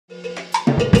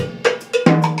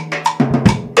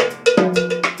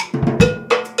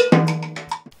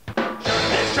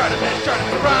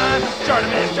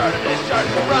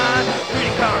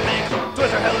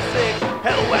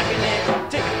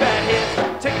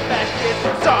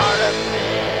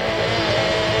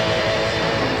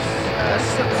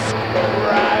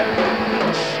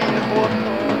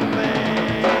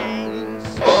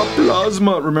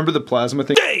plasma. Remember the plasma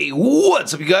thing? Hey,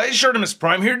 what's up you guys?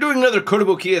 ShartimusPrime here doing another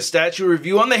Kotobukiya statue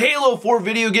review on the Halo 4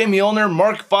 video game Mjolnir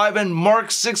Mark 5 and Mark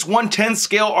 6 1/10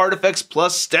 scale ArtFX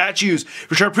Plus statues.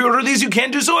 For sure pre-order these, you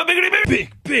can do so at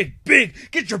Big.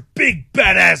 Get your big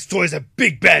badass toys at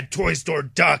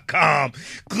BigBadToyStore.com.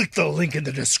 Click the link in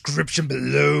the description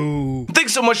below.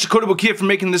 Thanks so much to Kotobukiya for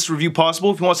making this review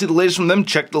possible. If you want to see the latest from them,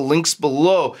 check the links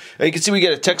below. You can see we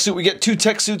get a tech suit. We get two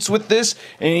tech suits with this,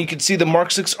 and you can see the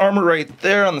Mark 6 armor right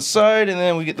there on the side, and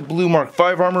then we get the blue Mark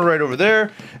 5 armor right over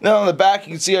there. Now on the back,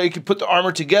 you can see how you can put the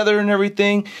armor together and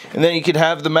everything, and then you could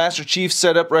have the Master Chief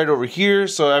set up right over here.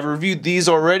 So I've reviewed these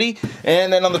already,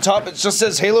 and then on the top it just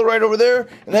says Halo right over there,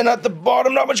 and then at the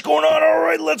bottom not much going on.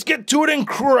 Alright, let's get to it and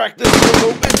crack this thing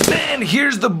open. And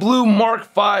here's the blue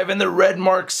Mark 5 and the red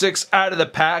Mark 6 out of the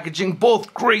packaging.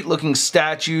 Both great looking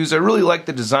statues. I really like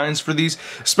the designs for these,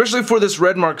 especially for this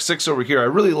red Mark 6 over here. I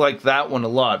really like that one a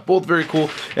lot. Both very cool.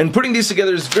 And putting these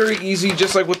together is very easy,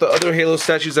 just like with the other Halo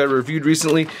statues I reviewed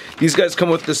recently. These guys come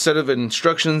with this set of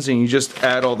instructions and you just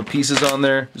add all the pieces on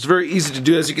there. It's very easy to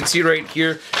do, as you can see right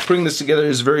here. Putting this together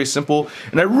is very simple.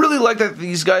 And I really like that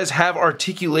these guys have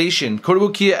articulation.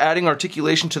 Kotobukiya adding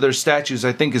articulation to their statues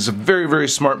I think is a very, very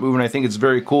smart move, and I think it's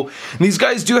very cool. And these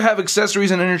guys do have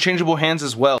accessories and interchangeable hands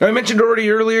as well. Now, I mentioned already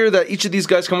earlier that each of these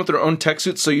guys come with their own tech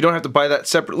suits, so you don't have to buy that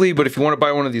separately, but if you want to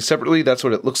buy one of these separately, that's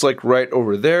what it looks like right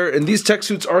over there. And these tech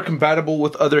suits are compatible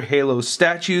with other Halo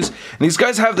statues, and these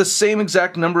guys have the same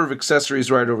exact number of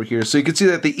accessories right over here. So you can see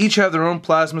that they each have their own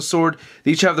plasma sword,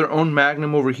 they each have their own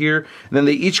magnum over here, and then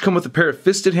they each come with a pair of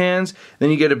fisted hands. Then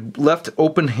you get a left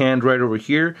open hand right over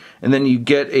here, and then you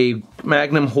get a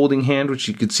magnum holding hand, which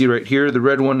you can see right here. The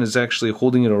red one is actually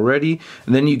holding it already,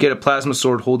 and then you get a plasma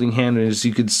sword holding hand, and as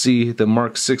you can see, the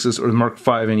Mark 6's, or the Mark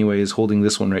 5 anyway, is holding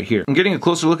this one right here. I'm getting a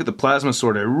closer look at the plasma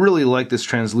sword. I really like this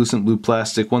translucent blue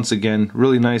plastic. Once again,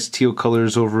 really nice teal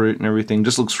colors over it and everything.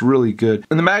 Just looks really good.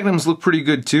 And the magnums look pretty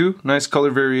good too. Nice color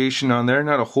variation on there.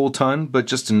 Not a whole ton, but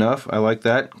just enough. I like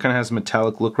that. Kind of has a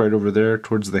metallic look right over there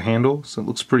towards the handle, so it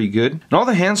looks pretty good. And all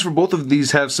the hands for both of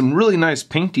these have some really nice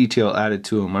paint detail added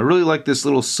to them. I really like this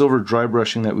little silver dry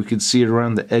brushing that we could see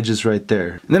around the edges right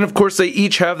there. And then of course they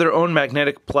each have their own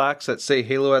magnetic plaques that say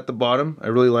Halo at the bottom. I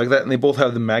really like that, and they both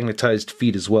have the magnetized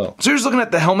feet as well. So here's looking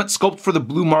at the helmet sculpt for the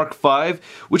blue Mark 5,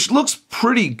 which looks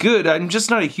pretty good. I'm just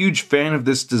not a huge fan of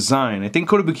this design. I think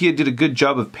Kotobukiya did a good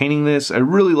job of painting this. I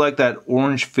really like that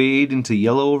orange fade into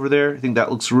yellow over there. I think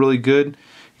that looks really good.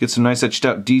 Get some nice etched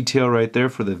out detail right there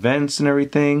for the vents and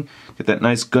everything. Get that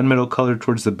nice gunmetal color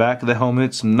towards the back of the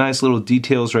helmet. Some nice little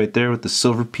details right there with the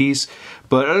silver piece.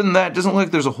 But other than that, it doesn't look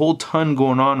like there's a whole ton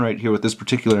going on right here with this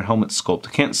particular helmet sculpt.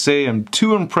 I can't say I'm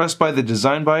too impressed by the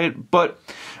design by it, but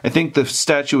I think the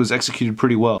statue was executed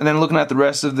pretty well. And then looking at the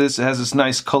rest of this, it has this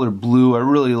nice color blue. I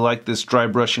really like this dry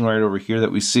brushing right over here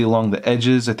that we see along the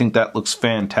edges. I think that looks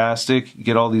fantastic. You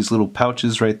get all these little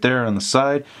pouches right there on the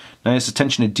side. Nice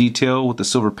attention to detail with the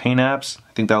silver paint apps.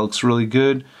 I think that looks really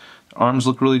good. The arms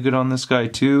look really good on this guy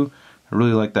too. I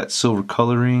really like that silver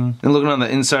coloring. And looking on the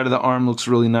inside of the arm looks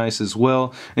really nice as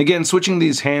well. And again, switching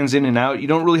these hands in and out, you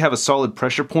don't really have a solid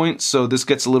pressure point, so this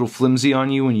gets a little flimsy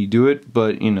on you when you do it,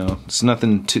 but you know, it's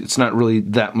nothing to, it's not really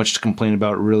that much to complain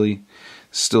about really.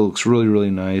 Still looks really,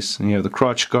 really nice. And you have the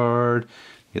crotch guard,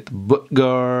 you get the butt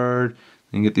guard,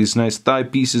 and you get these nice thigh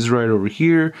pieces right over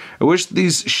here. I wish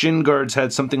these shin guards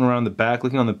had something around the back.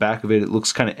 Looking on the back of it, it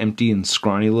looks kind of empty and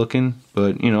scrawny looking,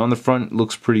 but you know, on the front it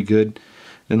looks pretty good.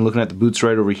 Then looking at the boots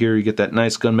right over here, you get that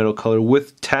nice gunmetal color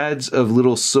with tads of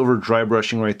little silver dry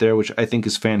brushing right there, which I think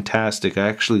is fantastic. I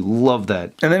actually love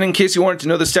that. And then in case you wanted to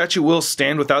know, the statue will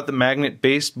stand without the magnet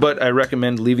base, but I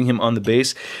recommend leaving him on the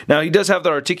base. Now he does have the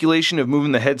articulation of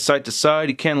moving the head side to side.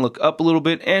 He can look up a little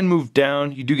bit and move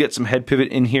down. You do get some head pivot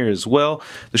in here as well.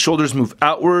 The shoulders move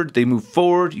outward, they move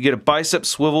forward. You get a bicep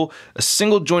swivel, a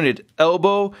single jointed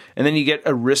elbow, and then you get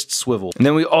a wrist swivel. And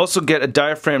then we also get a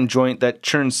diaphragm joint that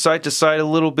turns side to side a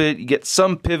little bit. You get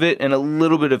some pivot and a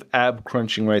little bit of ab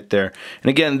crunching right there. And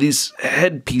again, these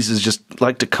head pieces just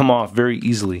like to come off very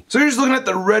easily. So here's looking at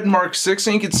the red Mark 6,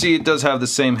 and you can see it does have the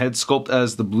same head sculpt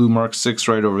as the blue Mark 6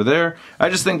 right over there. I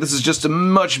just think this is just a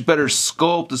much better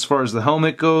sculpt as far as the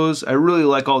helmet goes. I really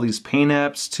like all these paint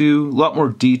apps too. A lot more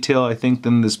detail I think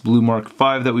than this blue Mark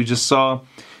 5 that we just saw.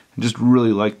 I just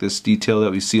really like this detail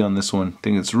that we see on this one. I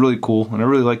think it's really cool, and I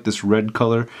really like this red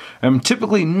color. I'm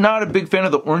typically not a big fan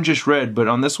of the orangish red, but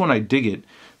on this one I dig it.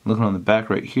 Looking on the back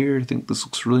right here, I think this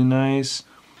looks really nice.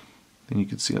 Then you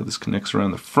can see how this connects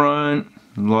around the front.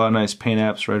 A lot of nice paint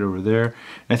apps right over there.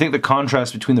 And I think the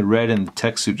contrast between the red and the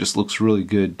tech suit just looks really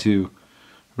good too.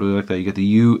 Really like that. You get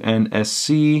the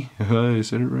UNSC, I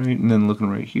said it right, and then looking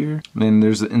right here. And then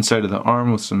there's the inside of the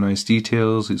arm with some nice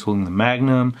details. He's holding the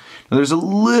Magnum. Now there's a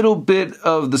little bit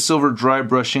of the silver dry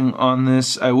brushing on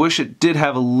this. I wish it did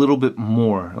have a little bit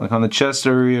more. Like on the chest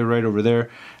area right over there,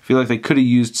 I feel like they could have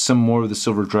used some more of the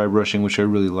silver dry brushing, which I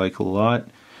really like a lot.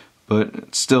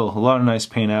 But still, a lot of nice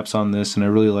paint apps on this, and I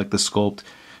really like the sculpt.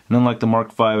 And unlike the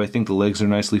Mark V, I think the legs are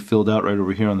nicely filled out right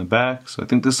over here on the back, so I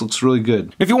think this looks really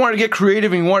good. If you want to get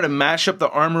creative and you want to mash up the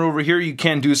armor over here, you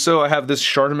can do so. I have this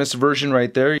Shartimus version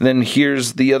right there. And then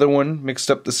here's the other one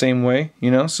mixed up the same way, you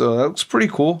know, so that looks pretty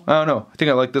cool. I don't know, I think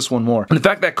I like this one more. And the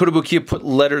fact that Kotobukiya put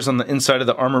letters on the inside of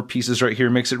the armor pieces right here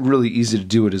makes it really easy to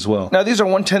do it as well. Now these are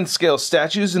 1/10 scale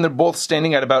statues, and they're both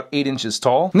standing at about 8 inches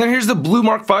tall. And then here's the blue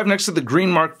Mark V next to the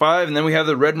green Mark V, and then we have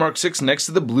the red Mark VI next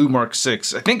to the blue Mark VI.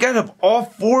 I think out of all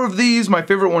 4 of these, my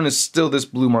favorite one is still this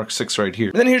blue Mark VI right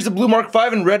here. And then here's the blue Mark V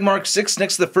and red Mark VI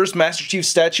next to the first Master Chief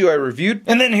statue I reviewed.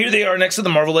 And then here they are next to the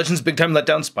Marvel Legends Big Time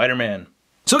Letdown Spider-Man.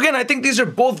 So again, I think these are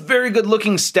both very good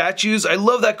looking statues. I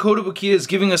love that Kotobukiya is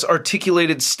giving us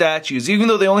articulated statues. Even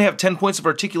though they only have 10 points of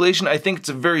articulation, I think it's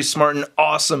a very smart and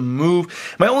awesome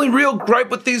move. My only real gripe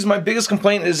with these, my biggest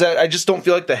complaint, is that I just don't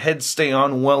feel like the heads stay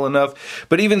on well enough.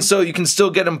 But even so, you can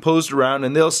still get them posed around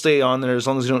and they'll stay on there as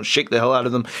long as you don't shake the hell out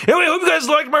of them. Anyway, I hope you guys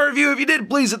liked my review. If you did,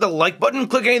 please hit the like button.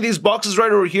 Click any of these boxes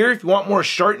right over here if you want more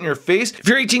Shart in your face. If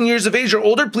you're 18 years of age or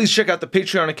older, please check out the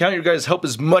Patreon account. Your guys' help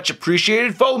is much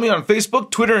appreciated. Follow me on Facebook,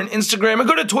 Twitter, and Instagram. And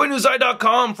go to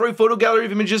toynewseye.com for a photo gallery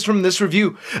of images from this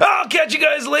review. I'll catch you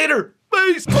guys later.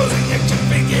 Peace. Posing action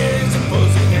figures and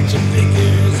posing action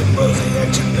figures and posing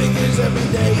action figures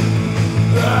every day.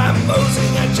 I'm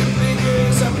posing action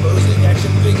figures, I'm posing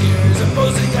action figures, I'm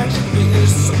posing action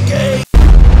figures, it's okay.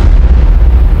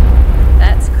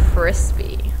 That's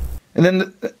crispy. And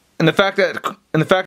the fact